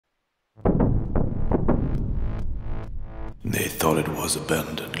They thought it was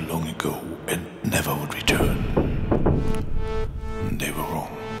abandoned long ago and never would return. They were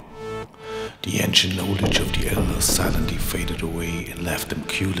wrong. The ancient knowledge of the elders silently faded away and left them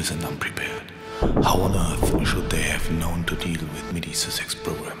clueless and unprepared. How on earth should they have known to deal with MIDI SysEx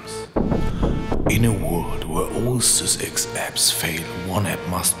programs? In a world where all SysEx apps fail, one app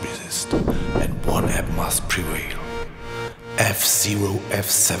must resist, and one app must prevail.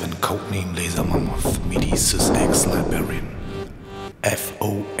 F0F7 Codename LASER Mammoth MIDI SysEx Librarian.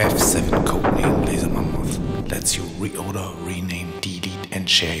 F0F7 Codename LASER Mammoth lets you reorder, rename, delete and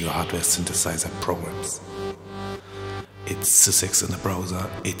share your hardware synthesizer programs. It's SysEx in the browser,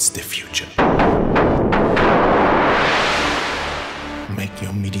 it's the future. Make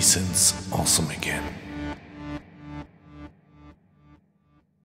your MIDI synths awesome again.